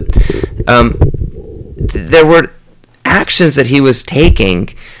about this, but there were actions that he was taking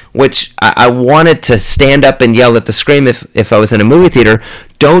which I wanted to stand up and yell at the screen if I was in a movie theater.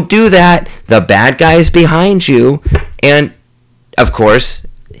 Don't do that. The bad guy is behind you. And of course,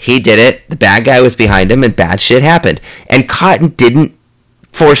 he did it. The bad guy was behind him, and bad shit happened. And Cotton didn't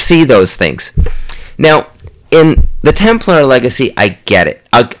foresee those things. Now, in the Templar Legacy, I get it.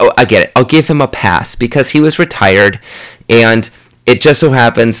 I get it. I'll give him a pass because he was retired, and it just so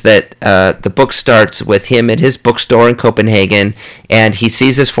happens that the book starts with him at his bookstore in Copenhagen, and he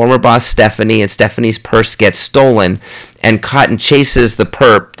sees his former boss, Stephanie, and Stephanie's purse gets stolen, and Cotton chases the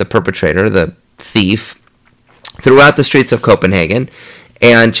perpetrator, the thief, throughout the streets of Copenhagen,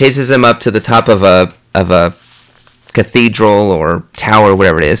 and chases him up to the top of a cathedral or tower,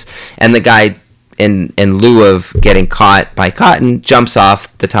 whatever it is, and the guy in lieu of getting caught by Cotton, jumps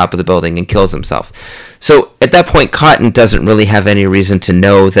off the top of the building and kills himself. So at that point, Cotton doesn't really have any reason to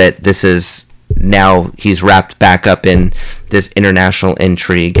know that this is now he's wrapped back up in this international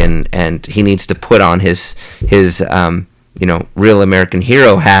intrigue, and he needs to put on his real American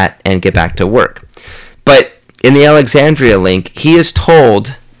hero hat and get back to work. But in the Alexandria link, he is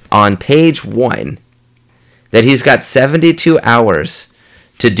told on page 1 that he's got 72 hours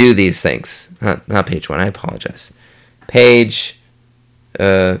to do these things. Not page 1, I apologize. Page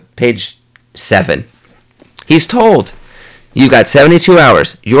 7. He's told, you've got 72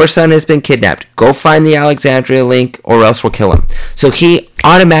 hours. Your son has been kidnapped. Go find the Alexandria link or else we'll kill him. So he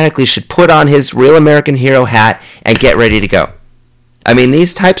automatically should put on his real American hero hat and get ready to go. I mean,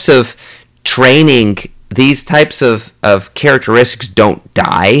 these types of training, these types of characteristics don't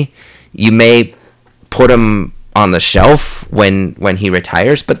die. You may put him on the shelf when he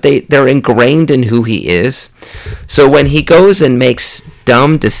retires, but they're ingrained in who he is. So when he goes and makes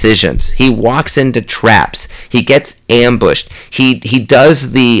dumb decisions, he walks into traps, he gets ambushed, he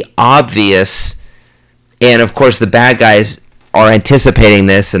does the obvious, and of course the bad guys are anticipating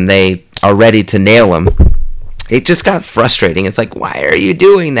this and they are ready to nail him. It just got frustrating. It's like, why are you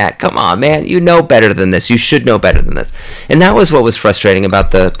doing that? Come on, man. You know better than this. You should know better than this. And that was what was frustrating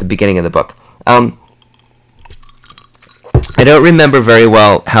about the beginning of the book. I don't remember very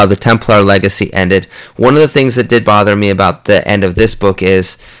well how the Templar legacy ended. One of the things that did bother me about the end of this book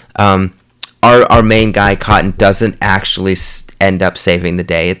is our main guy, Cotton, doesn't actually end up saving the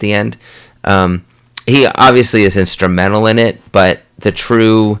day at the end. He obviously is instrumental in it, but the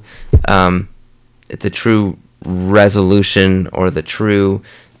true resolution or the true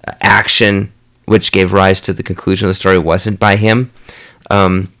action which gave rise to the conclusion of the story wasn't by him.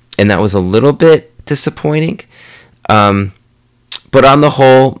 And that was a little bit disappointing. But on the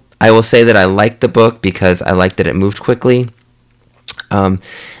whole, I will say that I liked the book because I liked that it moved quickly.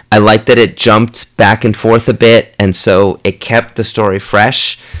 I liked that it jumped back and forth a bit, and so it kept the story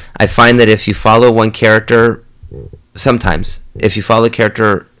fresh. I find that if you follow one character, sometimes, if you follow a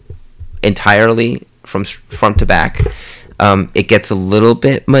character entirely from front to back, it gets a little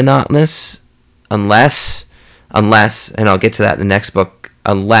bit monotonous, unless, and I'll get to that in the next book,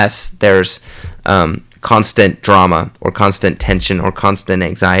 unless there's constant drama or constant tension or constant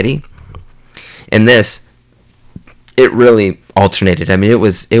anxiety. In this, it really alternated. I mean, it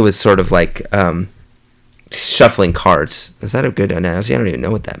was sort of like shuffling cards. Is that a good analogy? I don't even know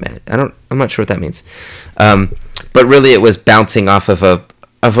what that meant. I'm not sure what that means. But really, it was bouncing off of a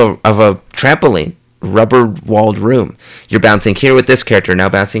trampoline, rubber-walled room. You're bouncing here with this character, now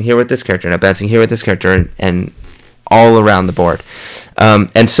bouncing here with this character, now bouncing here with this character, and all around the board.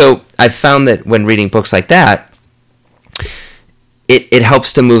 And so I found that when reading books like that, it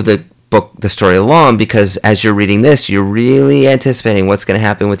helps to move the story along, because as you're reading this, you're really anticipating what's going to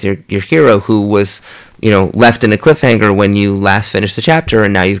happen with your hero, who was, left in a cliffhanger when you last finished the chapter,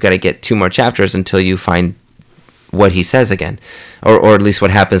 and now you've got to get 2 more chapters until you find what he says again, or at least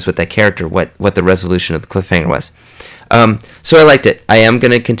what happens with that character, what the resolution of the cliffhanger was. So I liked it. I am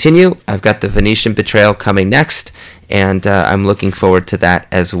going to continue. I've got the Venetian Betrayal coming next, and I'm looking forward to that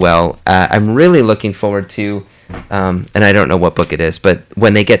as well. I'm really looking forward to, and I don't know what book it is, but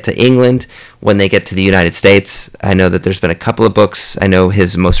when they get to England, when they get to the United States, I know that there's been a couple of books. I know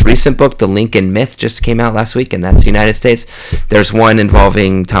his most recent book, The Lincoln Myth, just came out last week, and that's the United States. There's one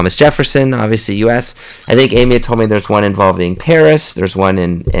involving Thomas Jefferson, obviously U.S. I think Amy had told me there's one involving Paris. There's one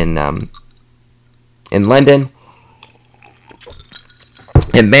in London.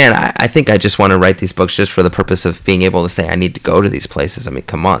 And man, I think I just want to write these books just for the purpose of being able to say I need to go to these places. I mean,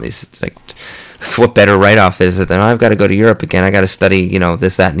 come on, what better write-off is it than I've got to go to Europe again? I got to study,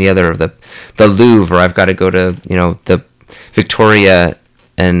 this, that, and the other of the Louvre, or I've got to go to, the Victoria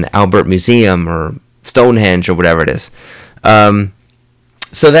and Albert Museum or Stonehenge or whatever it is.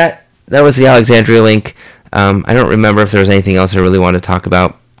 So that was the Alexandria link. I don't remember if there was anything else I really wanted to talk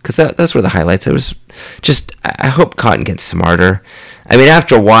about, because those were the highlights. It was just, I hope Cotton gets smarter. I mean,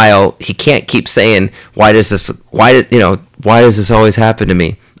 after a while, he can't keep saying, why does this always happen to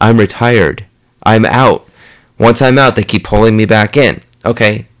me? I'm retired. I'm out. Once I'm out, they keep pulling me back in.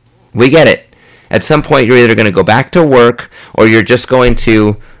 Okay, we get it. At some point, you're either going to go back to work, or you're just going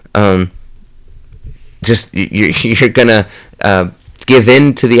to, you're going to give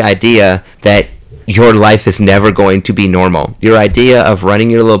in to the idea that your life is never going to be normal. Your idea of running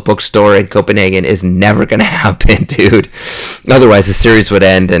your little bookstore in Copenhagen is never going to happen, dude. Otherwise, the series would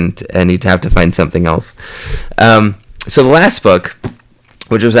end, and you'd have to find something else. So the last book,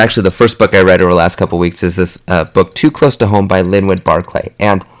 which was actually the first book I read over the last couple of weeks, is this book, Too Close to Home by Linwood Barclay.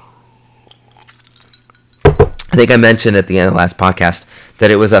 And I think I mentioned at the end of the last podcast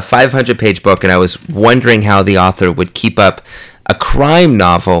that it was a 500-page book, and I was wondering how the author would keep up a crime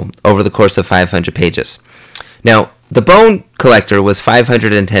novel over the course of 500 pages. Now, The Bone Collector was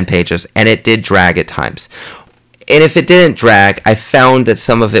 510 pages, and it did drag at times. And if it didn't drag, I found that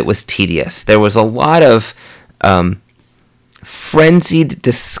some of it was tedious. There was a lot of frenzied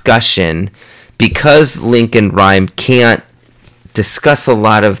discussion because Lincoln Rhyme can't discuss a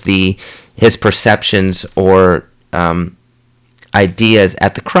lot of his perceptions or ideas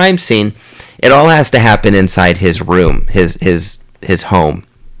at the crime scene. It all has to happen inside his room, his home.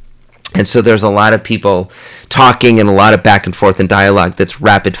 And so there's a lot of people talking and a lot of back and forth and dialogue that's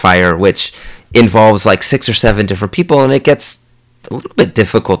rapid fire, which involves like 6 or 7 different people, and it gets a little bit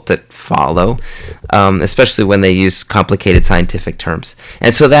difficult to follow, especially when they use complicated scientific terms.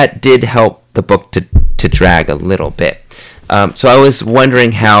 And so that did help the book to drag a little bit. So I was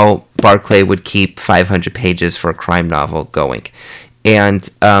wondering how Barclay would keep 500 pages for a crime novel going. And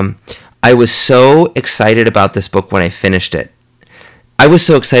I was so excited about this book when I finished it. I was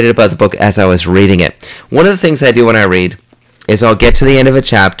so excited about the book as I was reading it. One of the things I do when I read is I'll get to the end of a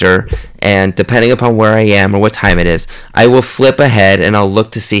chapter, and depending upon where I am or what time it is, I will flip ahead and I'll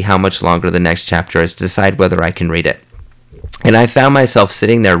look to see how much longer the next chapter is to decide whether I can read it. And I found myself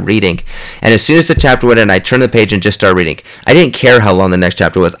sitting there reading, and as soon as the chapter went in, I turned the page and just started reading. I didn't care how long the next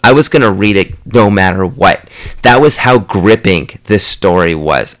chapter was. I was going to read it no matter what. That was how gripping this story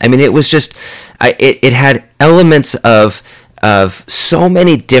was. I mean, it was just, it had elements of so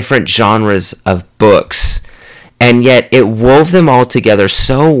many different genres of books, and yet it wove them all together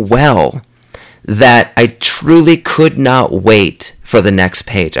so well that I truly could not wait for the next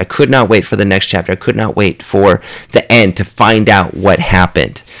page. I could not wait for the next chapter. I could not wait for the end to find out what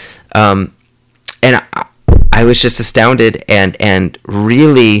happened. And I was just astounded and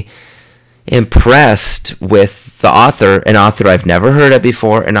really impressed with the author, an author I've never heard of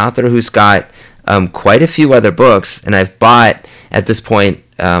before, an author who's got quite a few other books, and I've bought, at this point,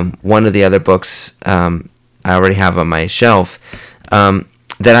 one of the other books I already have on my shelf,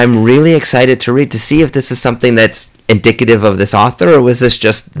 that I'm really excited to read, to see if this is something that's indicative of this author, or was this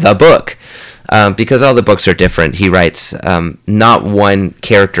just the book? Because all the books are different. He writes not one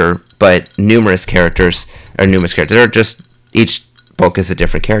character, but numerous characters. They're just, each book is a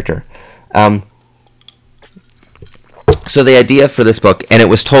different character. So the idea for this book, and it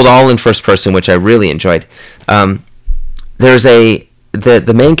was told all in first person, which I really enjoyed. There's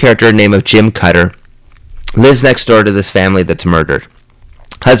the main character, name of Jim Cutter, lives next door to this family that's murdered.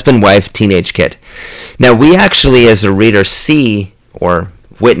 Husband, wife, teenage kid. Now, we actually, as a reader, see or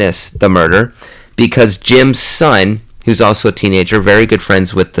witness the murder because Jim's son, who's also a teenager, very good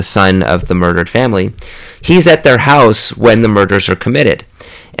friends with the son of the murdered family, he's at their house when the murders are committed.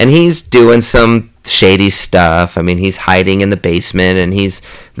 And he's doing some shady stuff. I mean, he's hiding in the basement, and he's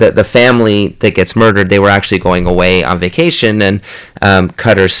the family that gets murdered, they were actually going away on vacation, and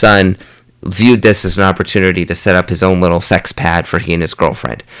Cutter's son viewed this as an opportunity to set up his own little sex pad for he and his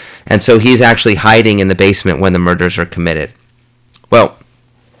girlfriend. And so he's actually hiding in the basement when the murders are committed. Well,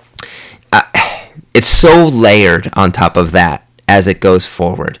 it's so layered on top of that as it goes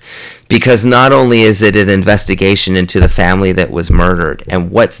forward, because not only is it an investigation into the family that was murdered and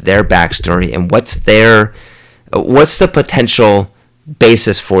what's their backstory and what's the potential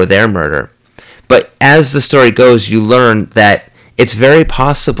basis for their murder, but as the story goes, you learn that it's very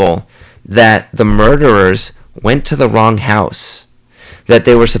possible that the murderers went to the wrong house, that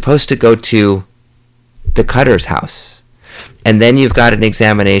they were supposed to go to the Cutter's house. And then you've got an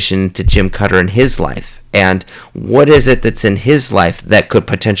examination to Jim Cutter and his life. And what is it that's in his life that could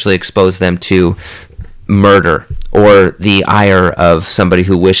potentially expose them to murder or the ire of somebody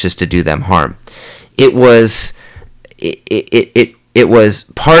who wishes to do them harm? It was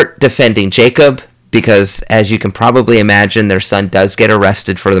part defending Jacob, because as you can probably imagine, their son does get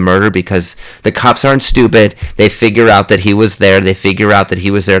arrested for the murder because the cops aren't stupid. They figure out that he was there. They figure out that he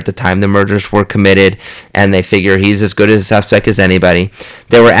was there at the time the murders were committed, and they figure he's as good a suspect as anybody.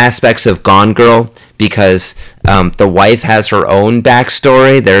 There were aspects of Gone Girl because the wife has her own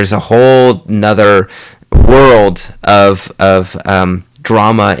backstory. There's a whole nother world of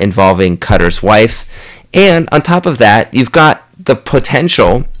drama involving Cutter's wife. And on top of that, you've got the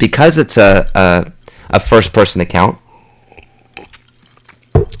potential, because it's a first-person account,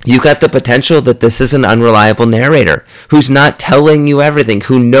 you've got the potential that this is an unreliable narrator who's not telling you everything,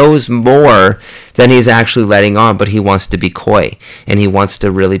 who knows more than he's actually letting on, but he wants to be coy, and he wants to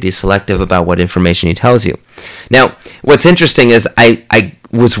really be selective about what information he tells you. Now, what's interesting is I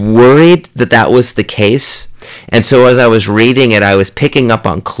was worried that was the case, and so as I was reading it, I was picking up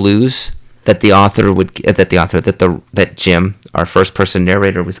on clues that Jim, our first person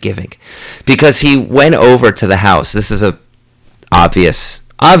narrator, was giving, because he went over to the house. This is a obvious,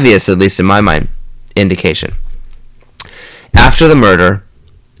 at least in my mind, indication. After the murder,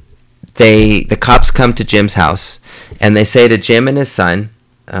 the cops come to Jim's house, and they say to Jim and his son,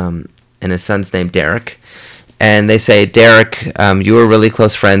 and his son's named Derek, and they say, Derek, you were really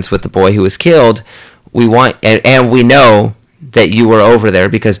close friends with the boy who was killed. We want, and we know that you were over there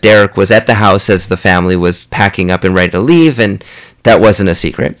because Derek was at the house as the family was packing up and ready to leave, and that wasn't a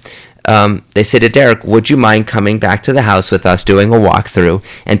secret. They say to Derek, would you mind coming back to the house with us, doing a walkthrough,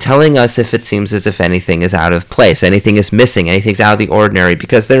 and telling us if it seems as if anything is out of place, anything is missing, anything's out of the ordinary,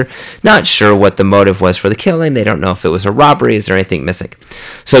 because they're not sure what the motive was for the killing. They don't know if it was a robbery. Is there anything missing?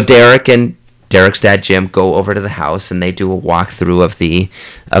 So Derek and Derek's dad, Jim, go over to the house, and they do a walkthrough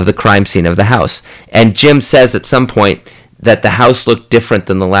of the crime scene of the house. And Jim says at some point that the house looked different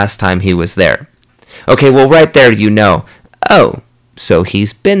than the last time he was there. Okay, well, right there, oh, so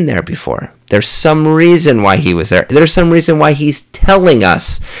he's been there before. There's some reason why he was there. There's some reason why he's telling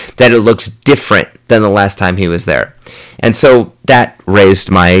us that it looks different than the last time he was there. And so that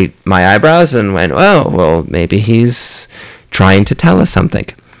raised my eyebrows and went, oh, well, maybe he's trying to tell us something.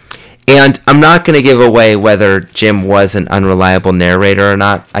 And I'm not going to give away whether Jim was an unreliable narrator or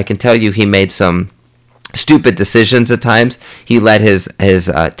not. I can tell you he made some stupid decisions at times. He let his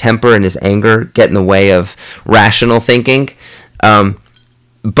temper and his anger get in the way of rational thinking.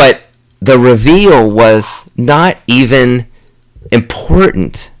 But the reveal was not even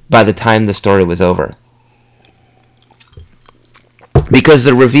important by the time the story was over. Because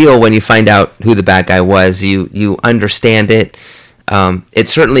the reveal, when you find out who the bad guy was, you understand it. It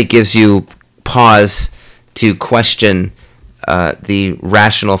certainly gives you pause to question the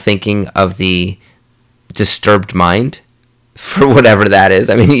rational thinking of the disturbed mind, for whatever that is.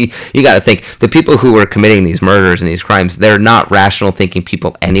 I mean, you got to think, the people who were committing these murders and these crimes, they're not rational thinking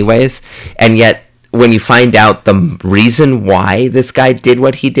people anyways, and yet when you find out the reason why this guy did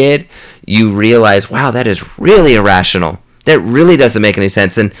what he did, you realize, wow, that is really irrational. That really doesn't make any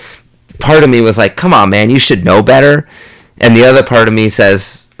sense. And part of me was like, come on, man, you should know better. And the other part of me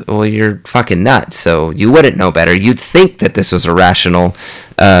says, well, you're fucking nuts, so you wouldn't know better. You'd think that this was a rational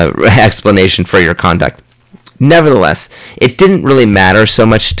explanation for your conduct. Nevertheless, it didn't really matter so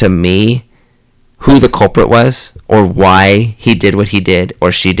much to me who the culprit was, or why he did what he did,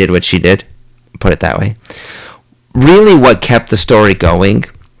 or she did what she did, put it that way. Really what kept the story going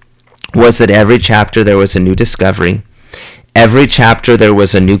was that every chapter there was a new discovery, every chapter there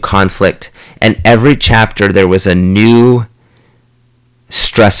was a new conflict, and every chapter there was a new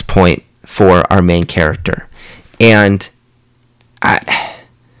stress point for our main character. And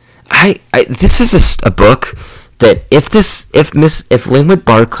this is a book that if Linwood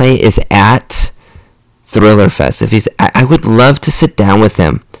Barclay is at Thriller Fest, I would love to sit down with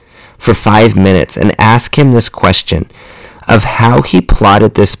him for 5 minutes and ask him this question of how he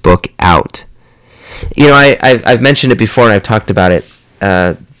plotted this book out. You know, I've mentioned it before, and I've talked about it,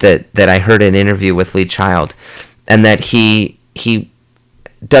 that I heard an interview with Lee Child, and that he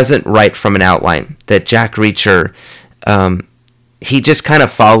doesn't write from an outline, that Jack Reacher, he just kind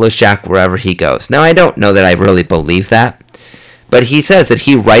of follows Jack wherever he goes. Now, I don't know that I really believe that, but he says that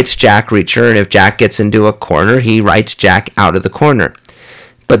he writes Jack Reacher, and if Jack gets into a corner, he writes Jack out of the corner.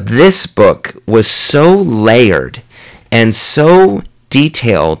 But this book was so layered and so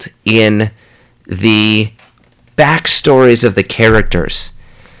detailed in the backstories of the characters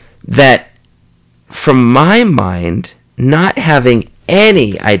that, from my mind, not having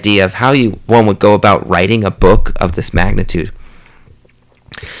any idea of how one would go about writing a book of this magnitude,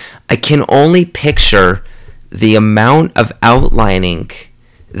 I can only picture the amount of outlining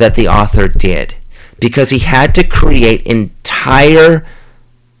that the author did, because he had to create entire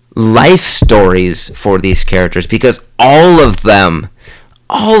life stories for these characters, because all of them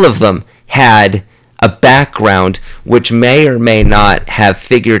had a background which may or may not have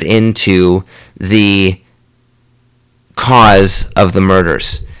figured into the cause of the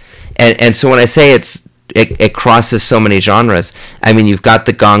murders. And so when I say it crosses so many genres, I mean, you've got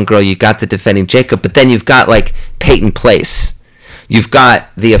the Gone Girl, you've got the Defending Jacob, but then you've got like Peyton Place, you've got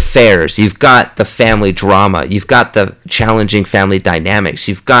the affairs, you've got the family drama, you've got the challenging family dynamics,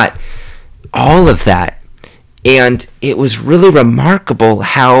 you've got all of that. And it was really remarkable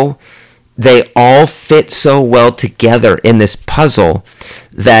how they all fit so well together in this puzzle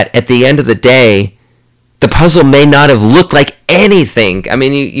that at the end of the day, the puzzle may not have looked like anything. I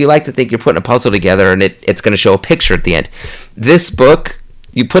mean, you like to think you're putting a puzzle together and it's going to show a picture at the end. This book,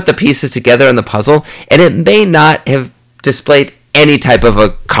 you put the pieces together in the puzzle, and it may not have displayed any type of a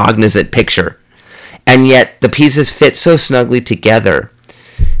cognizant picture. And yet the pieces fit so snugly together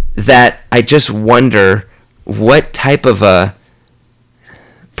that I just wonder what type of a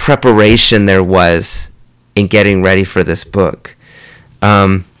preparation there was in getting ready for this book.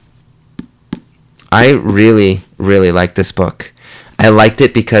 I really, really liked this book. I liked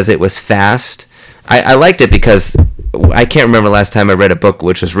it because it was fast. I liked it because I can't remember last time I read a book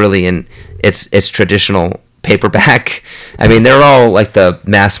which was really in its traditional paperback. I mean, they're all like the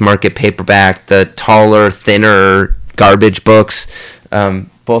mass market paperback, the taller, thinner garbage books.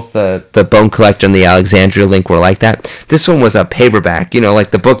 Both the Bone Collector and the Alexandria Link were like that. This one was a paperback,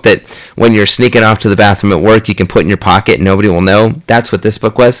 like the book that when you're sneaking off to the bathroom at work, you can put in your pocket and nobody will know. That's what this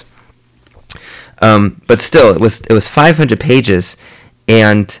book was. But still, it was 500 pages,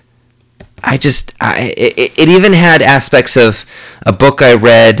 and it even had aspects of a book I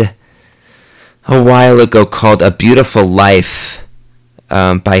read a while ago called A Beautiful Life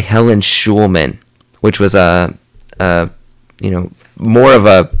by Helen Schulman, which was more of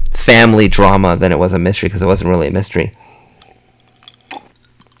a family drama than it was a mystery, because it wasn't really a mystery.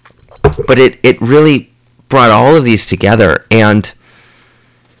 But it really brought all of these together, and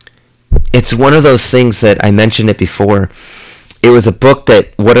it's one of those things that I mentioned it before. It was a book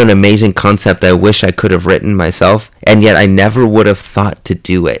that, what an amazing concept. I wish I could have written myself, and yet I never would have thought to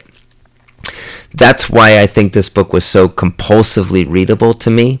do it. That's why I think this book was so compulsively readable to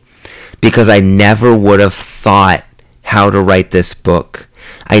me, because I never would have thought how to write this book.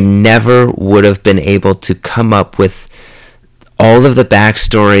 I never would have been able to come up with all of the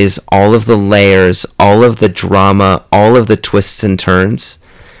backstories, all of the layers, all of the drama, all of the twists and turns,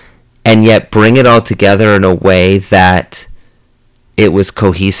 and yet bring it all together in a way that it was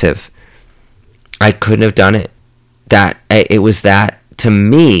cohesive. I couldn't have done it. It was that, to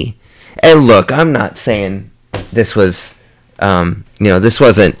me. And look, I'm not saying this was, this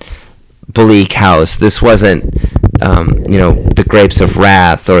wasn't Bleak House. This wasn't, The Grapes of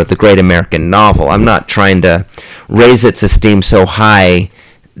Wrath or The Great American Novel. I'm not trying to raise its esteem so high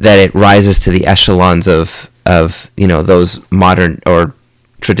that it rises to the echelons of those modern or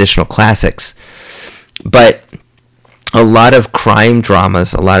traditional classics. But a lot of crime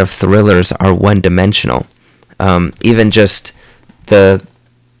dramas, a lot of thrillers are one-dimensional. Even just the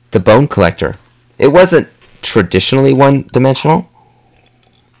Bone Collector. It wasn't traditionally one-dimensional,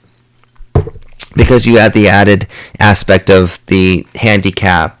 because you had the added aspect of the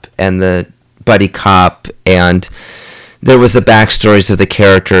handicap and the buddy cop, and there was the backstories of the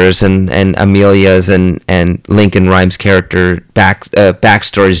characters, and Amelia's and Lincoln Rhymes' character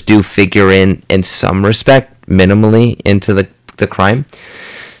backstories do figure in some respect, minimally, into the crime.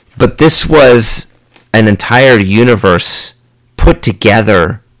 But this was an entire universe put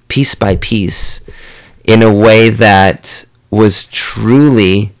together piece by piece in a way that was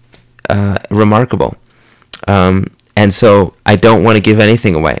truly remarkable. And so I don't want to give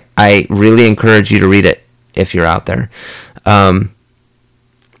anything away. I really encourage you to read it if you're out there. I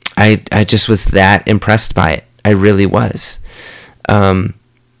just was that impressed by it. I really was.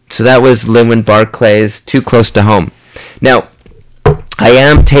 So that was Linwood Barclay's Too Close to Home. Now, I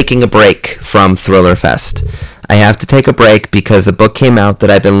am taking a break from Thriller Fest. I have to take a break because a book came out that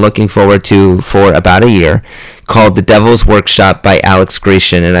I've been looking forward to for about a year, called The Devil's Workshop by Alex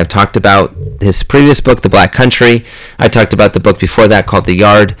Grecian. And I've talked about his previous book, The Black Country. I talked about the book before that called The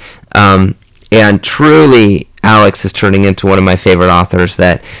Yard. And truly, Alex is turning into one of my favorite authors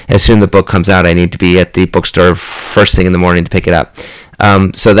that as soon as the book comes out, I need to be at the bookstore first thing in the morning to pick it up.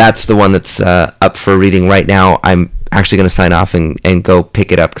 So that's the one that's up for reading right now. I'm actually going to sign off and go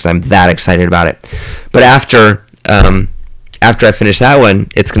pick it up because I'm that excited about it. But after I finish that one,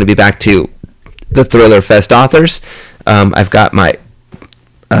 it's going to be back to the Thriller Fest authors. I've got my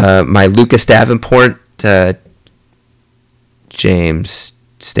Lucas Davenport, James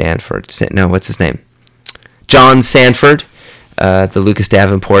Stanford. No, what's his name? John Sanford. The Lucas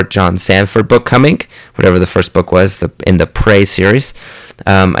Davenport, John Sanford book coming, whatever the first book was in the Prey series.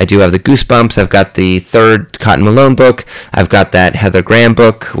 I do have the Goosebumps. I've got the third Cotton Malone book. I've got that Heather Graham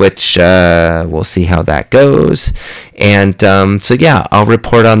book, which we'll see how that goes. And so, yeah, I'll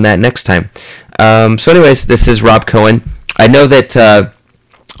report on that next time. So anyways, this is Rob Cohen. I know that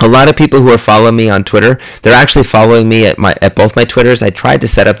a lot of people who are following me on Twitter, they're actually following me at both my Twitters. I tried to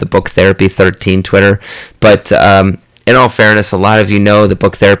set up the Book Therapy 13 Twitter, but in all fairness, a lot of you know the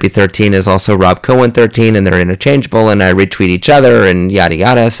Book Therapy 13 is also Rob Cohen 13, and they're interchangeable, and I retweet each other, and yada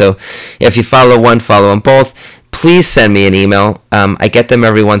yada. So if you follow one, follow them both. please send me an email. I get them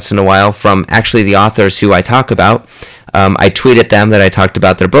every once in a while from actually the authors who I talk about. I tweeted them that I talked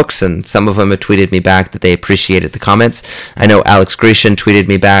about their books, and some of them have tweeted me back that they appreciated the comments. I know Alex Grecian tweeted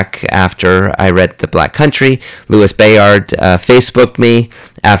me back after I read The Black Country. Louis Bayard Facebooked me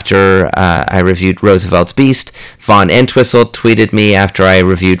after I reviewed Roosevelt's Beast. Vaughn Entwistle tweeted me after I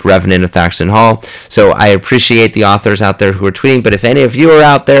reviewed Revenant of Thaxton Hall. So I appreciate the authors out there who are tweeting, but if any of you are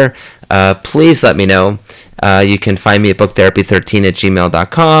out there, please let me know. You can find me at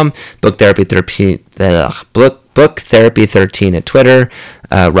booktherapy13@gmail.com, booktherapy13 at Twitter,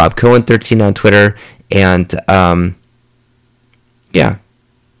 Rob Cohen 13 on Twitter, and yeah,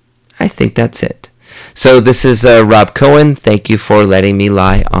 I think that's it. So this is Rob Cohen. Thank you for letting me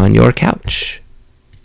lie on your couch.